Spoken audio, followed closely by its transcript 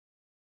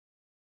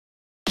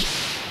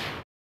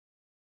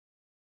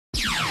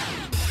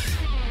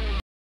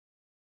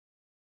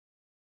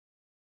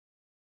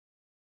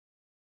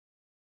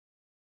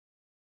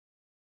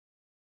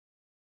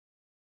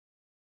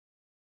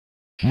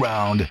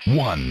Round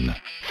 1.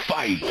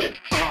 Fight!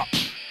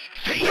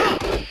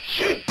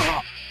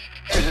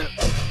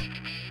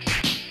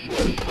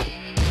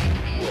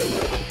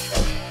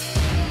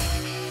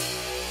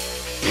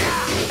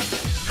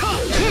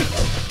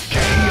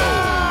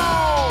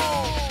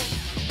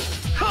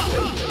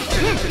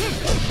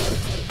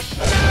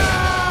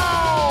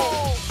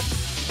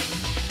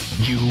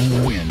 You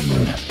win.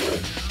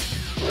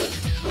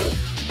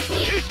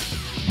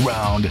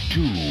 Round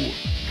 2.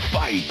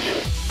 Fight!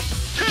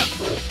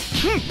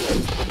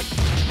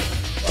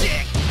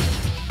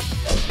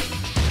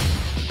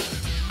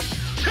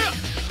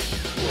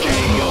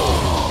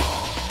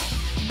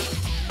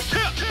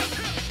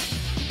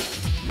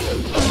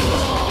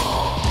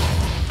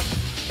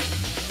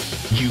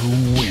 You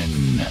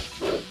win.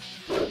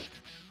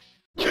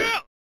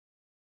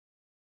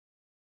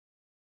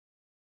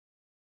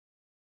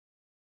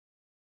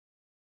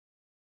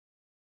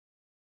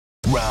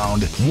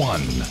 Round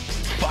 1.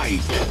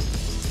 Fight!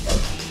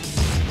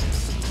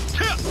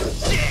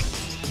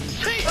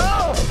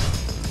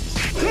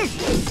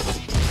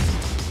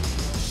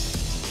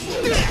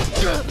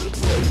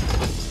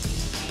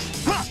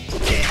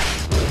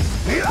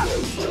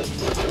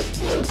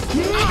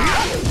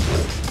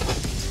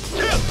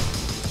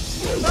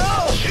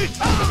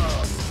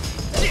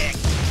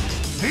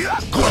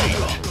 Great!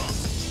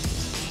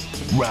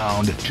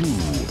 Round 2.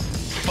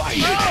 Fight!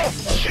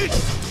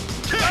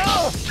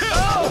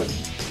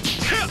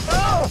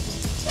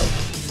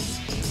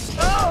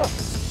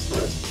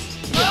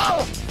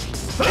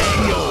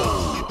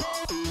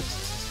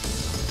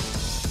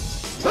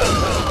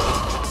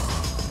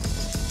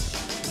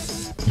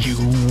 You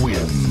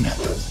win.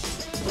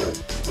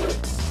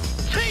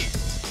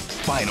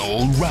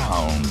 Final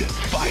round.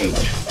 Fight!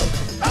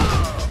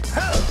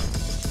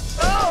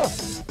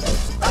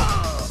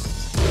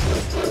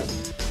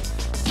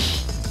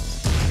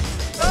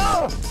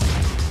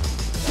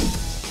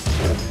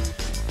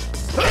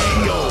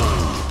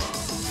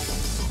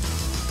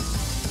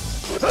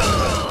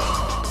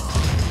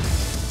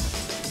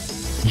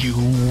 You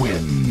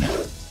win.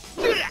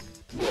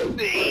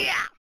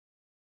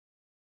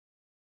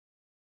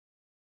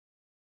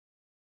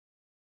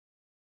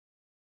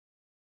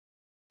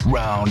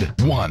 Round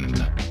 1.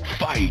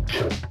 Fight!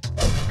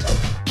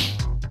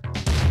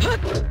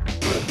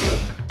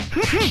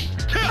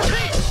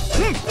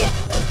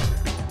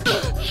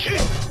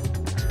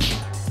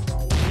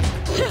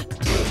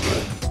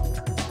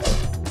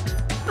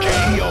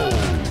 KO!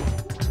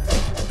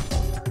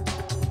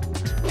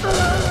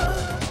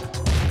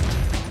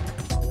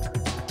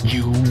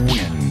 You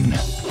win.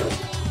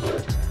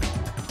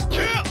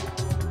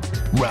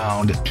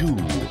 Round 2.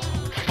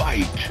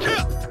 Fight!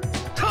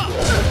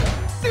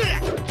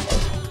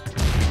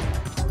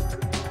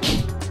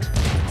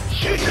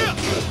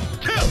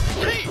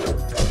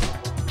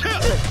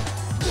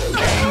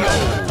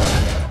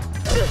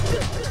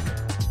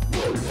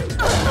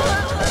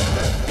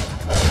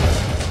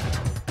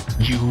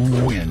 You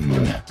win.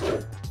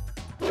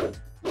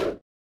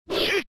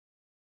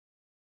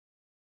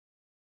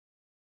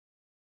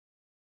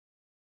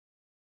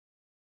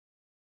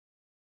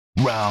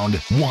 Round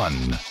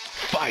 1.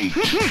 Fight!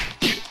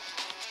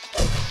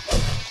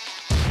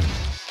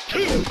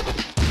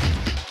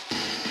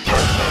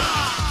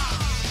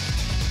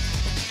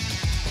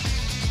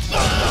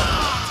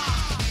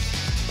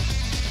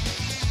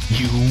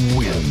 You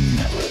win.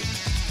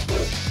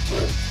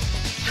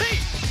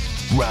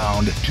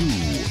 Round 2.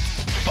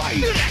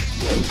 Fight!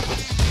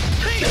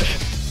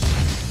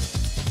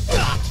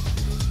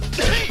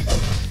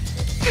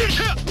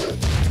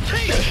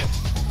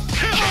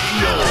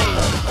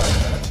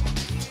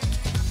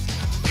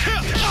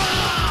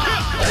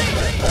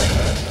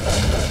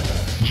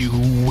 You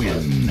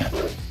win.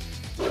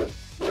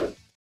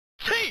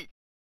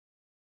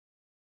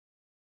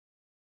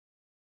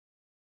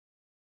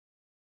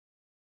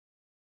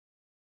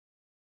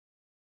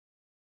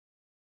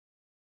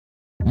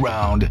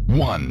 Round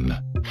 1.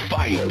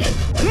 Fight!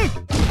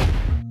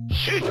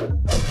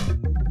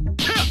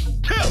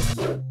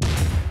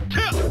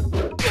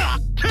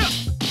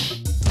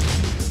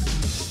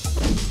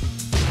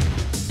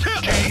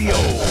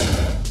 KO!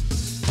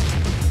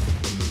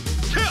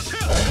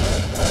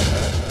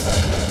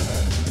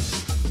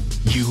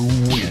 You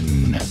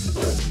win.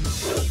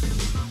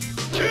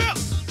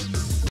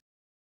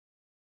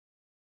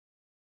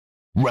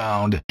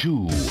 Round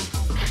 2.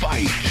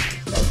 Fight!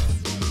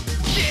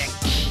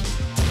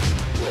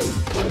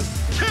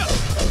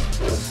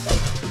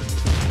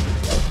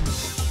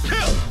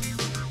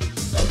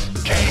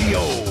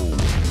 KO!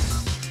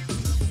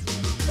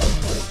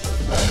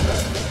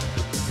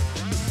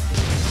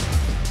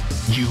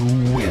 You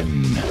win.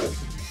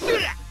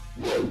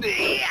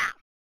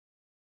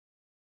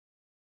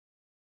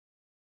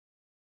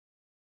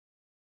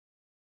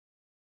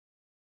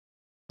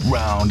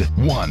 Round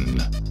 1.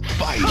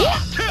 Fight!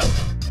 KO!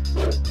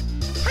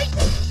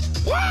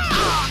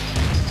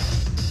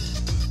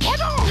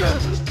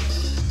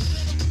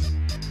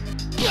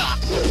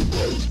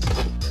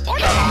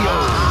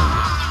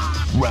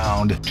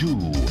 Round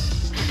 2.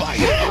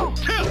 Fight!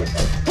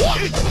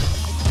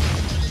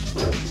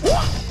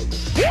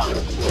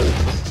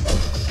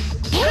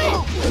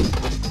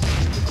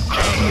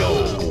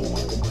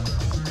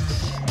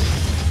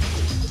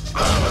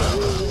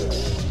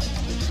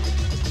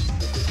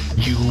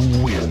 You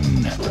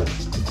win.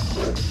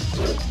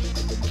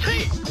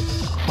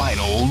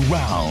 Final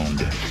round,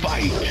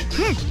 fight.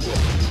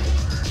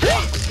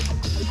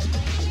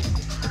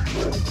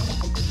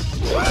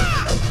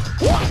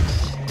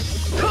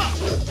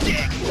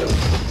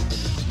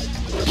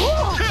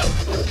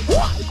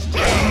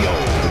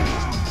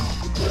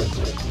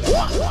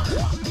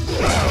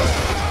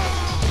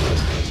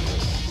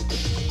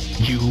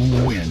 You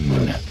win.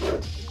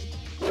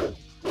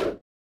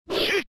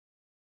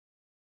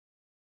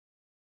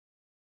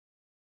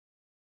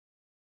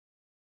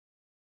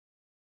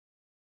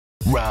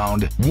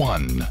 Round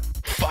 1,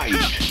 fight!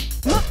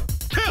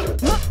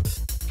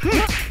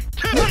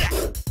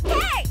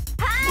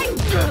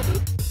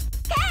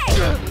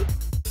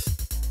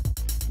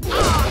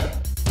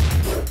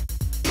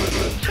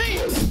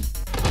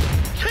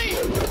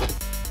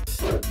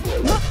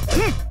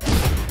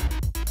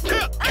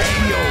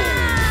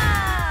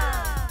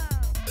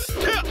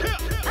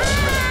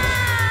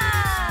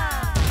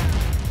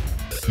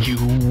 You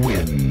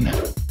win.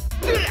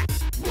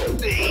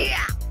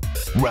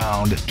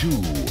 Round 2,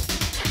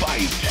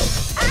 fight!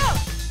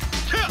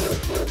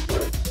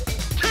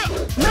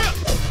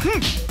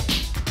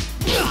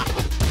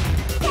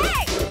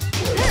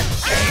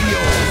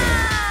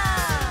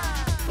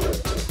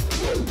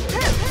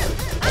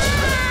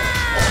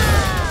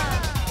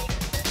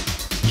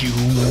 You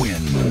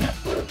win.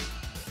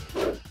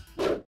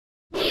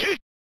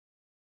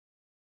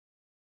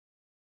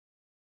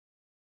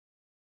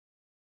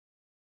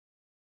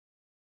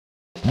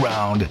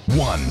 Round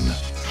 1,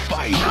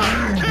 fight!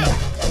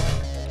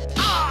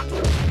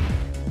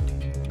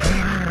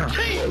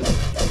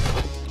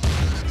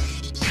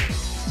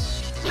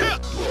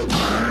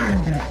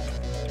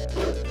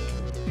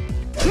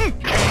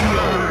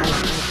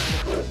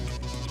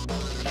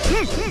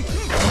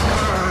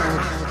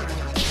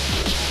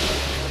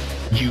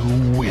 You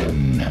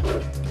win.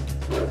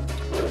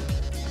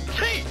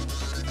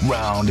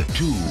 Round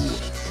 2,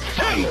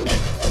 fight!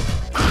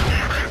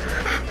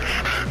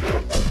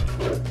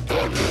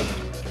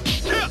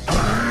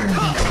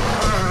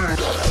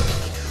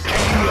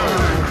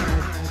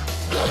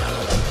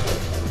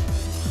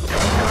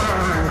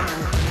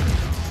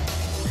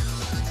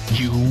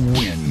 You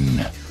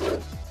win.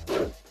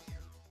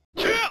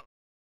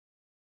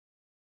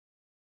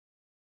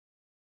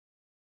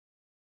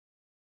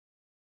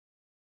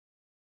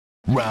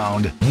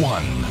 Round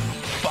 1,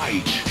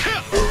 fight!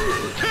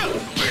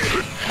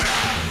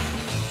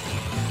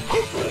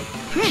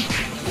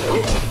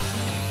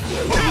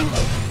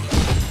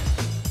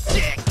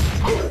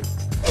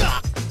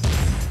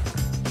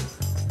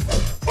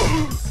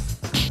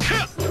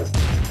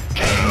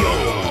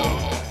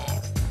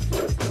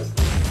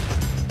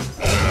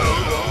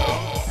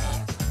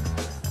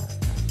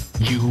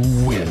 You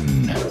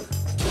win.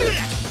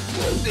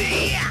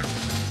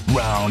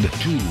 Round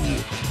 2,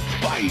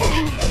 fight!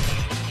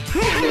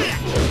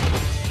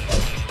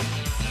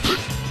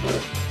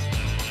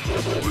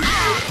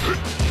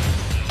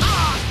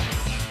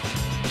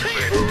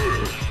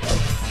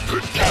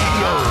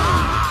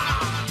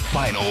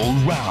 Final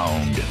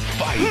round,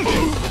 fight!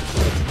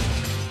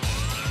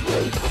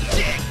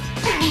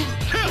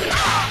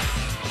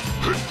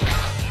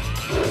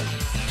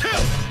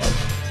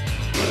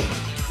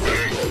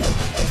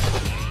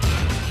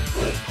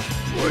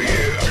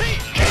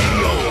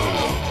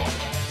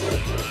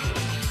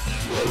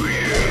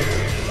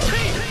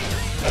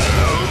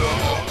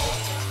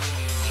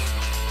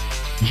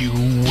 You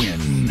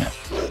win.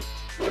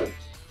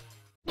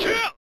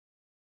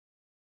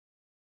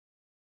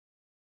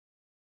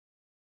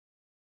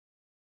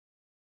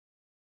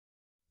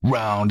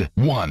 Round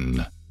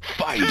 1,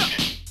 fight!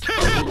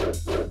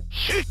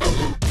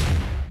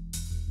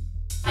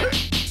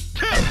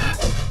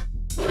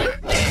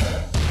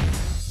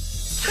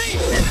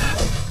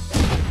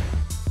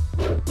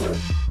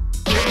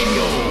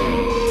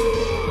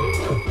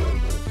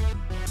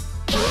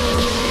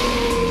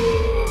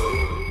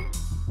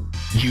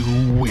 You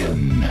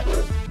win.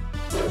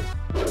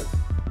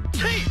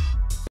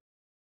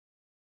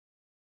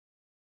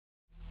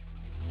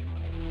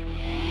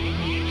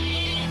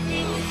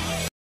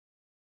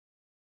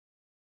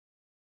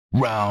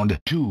 Round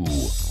 2,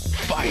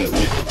 fight!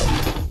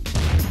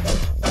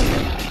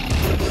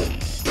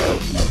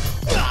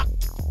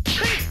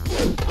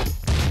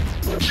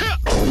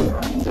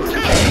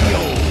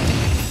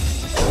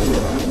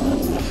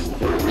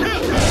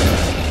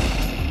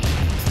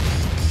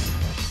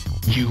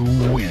 You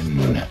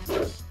win.